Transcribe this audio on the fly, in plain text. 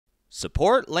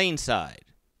Support Laneside.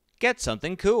 Get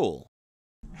something cool.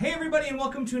 Hey everybody, and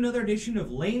welcome to another edition of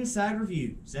Laneside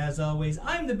Reviews. As always,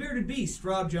 I'm the bearded beast,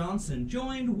 Rob Johnson,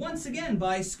 joined once again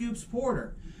by Scoops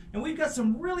Porter. And we've got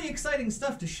some really exciting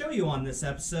stuff to show you on this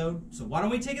episode, so why don't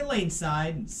we take it Laneside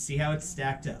and see how it's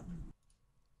stacked up.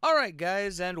 Alright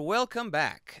guys, and welcome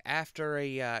back. After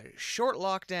a short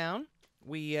lockdown,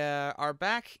 we are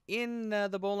back in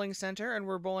the bowling center, and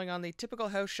we're bowling on the typical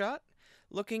house shot,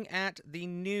 looking at the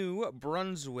new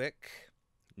Brunswick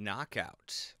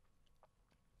Knockout.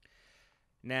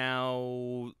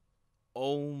 Now,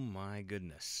 oh my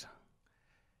goodness.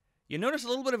 You notice a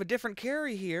little bit of a different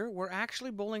carry here. We're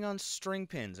actually bowling on string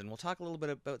pins, and we'll talk a little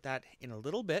bit about that in a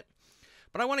little bit.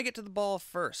 But I want to get to the ball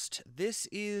first. This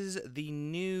is the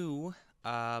new,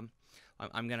 I'm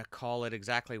going to call it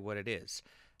exactly what it is.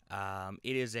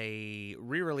 It is a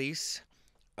re-release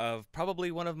of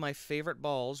probably one of my favorite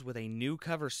balls with a new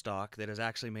cover stock that has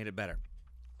actually made it better.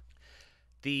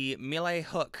 The melee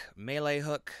hook,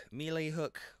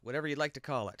 whatever you'd like to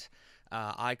call it.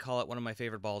 I call it one of my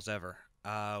favorite balls ever.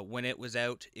 When it was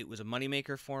out, it was a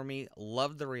moneymaker for me.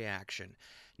 Loved the reaction.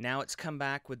 Now it's come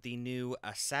back with the new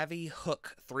Savvy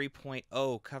Hook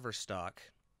 3.0 cover stock.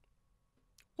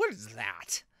 What is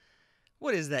that?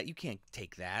 What is that? You can't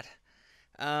take that.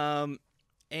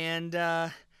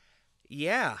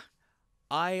 Yeah,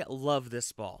 I love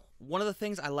this ball. One of the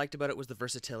things I liked about it was the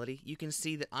versatility. You can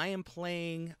see that I am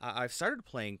playing, I've started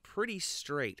playing pretty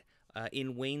straight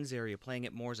in Wayne's area, playing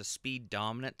it more as a speed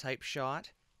dominant type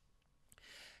shot.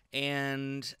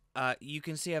 And you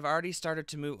can see I've already started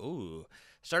to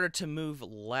move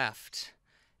left,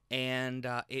 and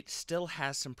it still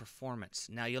has some performance.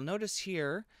 Now you'll notice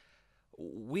here,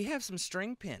 we have some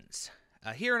string pins.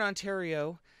 Here in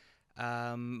Ontario,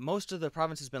 most of the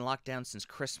province has been locked down since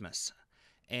Christmas.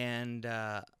 And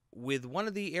with one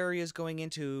of the areas going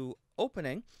into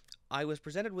opening, I was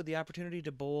presented with the opportunity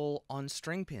to bowl on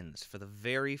string pins for the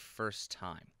very first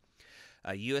time.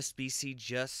 USBC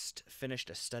just finished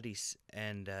a study,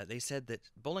 and they said that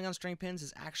bowling on string pins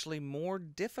is actually more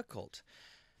difficult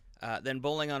than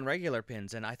bowling on regular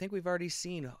pins. And I think we've already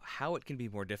seen how it can be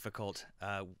more difficult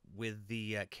with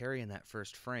the carry in that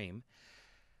first frame.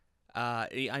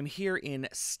 I'm here in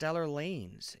Stellar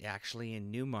Lanes, actually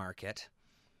in Newmarket.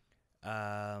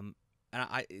 And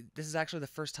this is actually the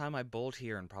first time I bowled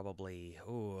here in probably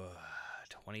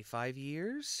 25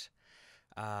 years.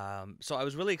 So I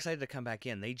was really excited to come back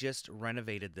in. They just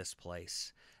renovated this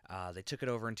place. They took it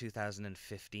over in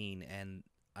 2015, and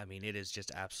I mean, it is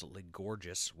just absolutely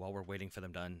gorgeous while we're waiting for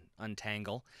them to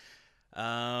untangle.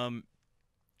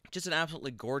 Just an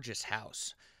absolutely gorgeous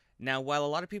house. Now, while a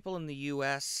lot of people in the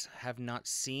US have not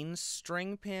seen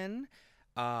string pin,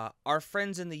 our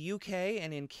friends in the UK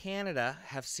and in Canada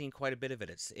have seen quite a bit of it.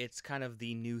 It's kind of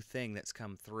the new thing that's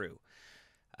come through.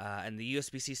 And the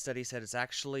USBC study said it's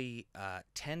actually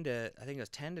 10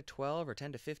 to 12 or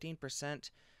 10 to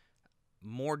 15%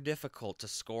 more difficult to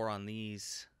score on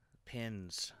these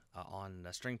pins, on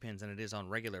string pins, than it is on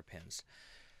regular pins.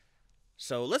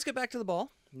 So let's get back to the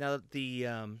ball. Now that the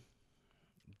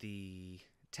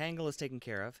tangle is taken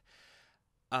care of.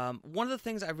 One of the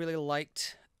things I really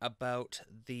liked about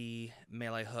the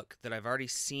melee hook that I've already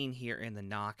seen here in the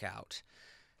knockout,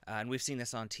 and we've seen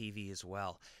this on TV as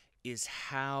well, is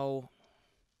how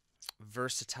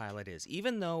versatile it is.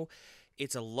 Even though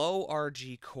it's a low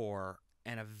RG core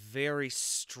and a very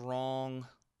strong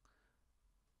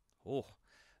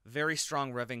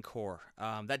revving core,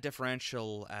 that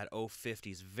differential at 050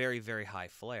 is very, very high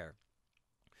flare.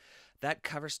 That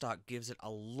cover stock gives it a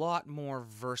lot more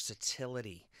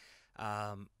versatility.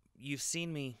 You've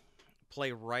seen me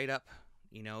play right up,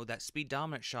 that speed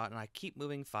dominant shot, and I keep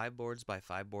moving 5 boards by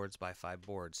 5 boards by 5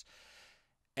 boards.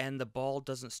 And the ball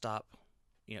doesn't stop,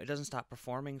 it doesn't stop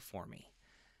performing for me.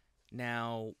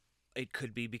 Now, it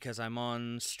could be because I'm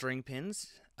on string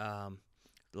pins,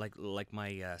 like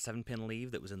my 7-pin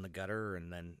leave that was in the gutter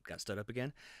and then got stood up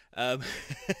again.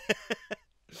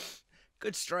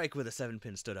 Good strike with a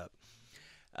 7-pin stood up.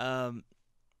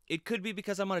 It could be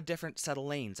because I'm on a different set of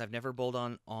lanes. I've never bowled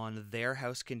on their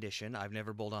house condition. I've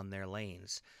never bowled on their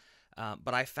lanes.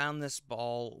 But I found this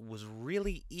ball was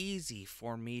really easy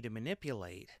for me to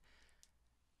manipulate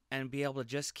and be able to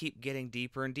just keep getting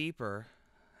deeper and deeper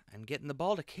and getting the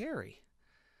ball to carry.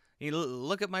 You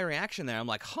look at my reaction there. I'm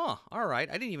like, all right.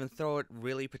 I didn't even throw it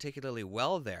really particularly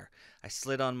well there. I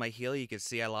slid on my heel. You could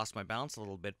see I lost my balance a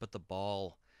little bit, but the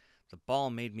ball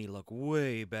made me look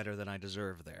way better than I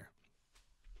deserved there.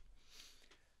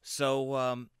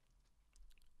 So,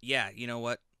 yeah, you know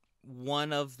what?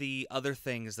 One of the other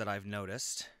things that I've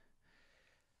noticed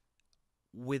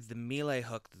with the melee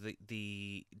hook,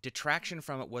 the detraction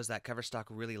from it was that cover stock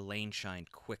really lane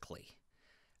shined quickly.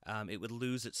 It would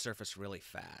lose its surface really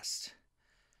fast.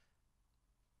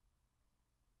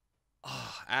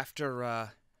 Oh, after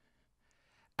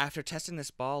testing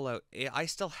this ball out, I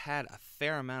still had a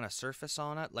fair amount of surface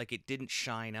on it. Like, it didn't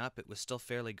shine up. It was still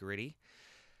fairly gritty.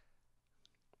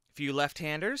 For you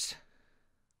left-handers,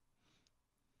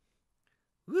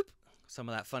 whoop, some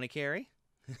of that funny carry.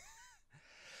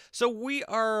 So we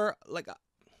are, like,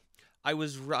 I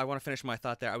want to finish my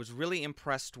thought there. I was really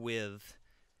impressed with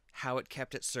how it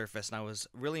kept its surface, and I was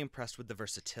really impressed with the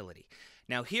versatility.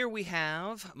 Now here we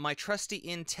have my trusty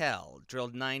Intel,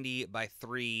 drilled 90 by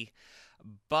 3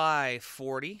 by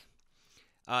 40.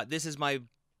 This is my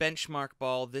benchmark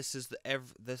ball. This is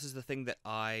the thing that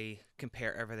I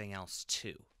compare everything else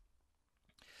to.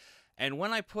 And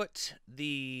when I put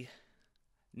the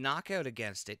knockout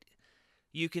against it,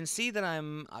 you can see that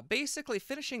I'm basically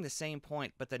finishing the same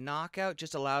point, but the knockout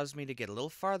just allows me to get a little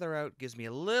farther out, gives me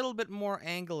a little bit more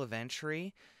angle of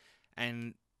entry,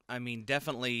 and, I mean,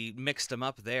 definitely mixed them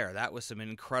up there. That was some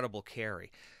incredible carry.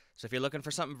 So if you're looking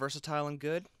for something versatile and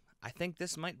good, I think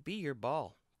this might be your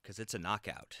ball, because it's a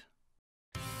knockout.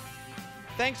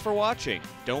 Thanks for watching.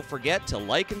 Don't forget to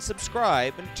like and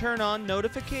subscribe and turn on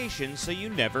notifications so you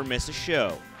never miss a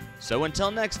show. So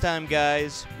until next time,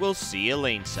 guys, we'll see you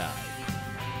laneside.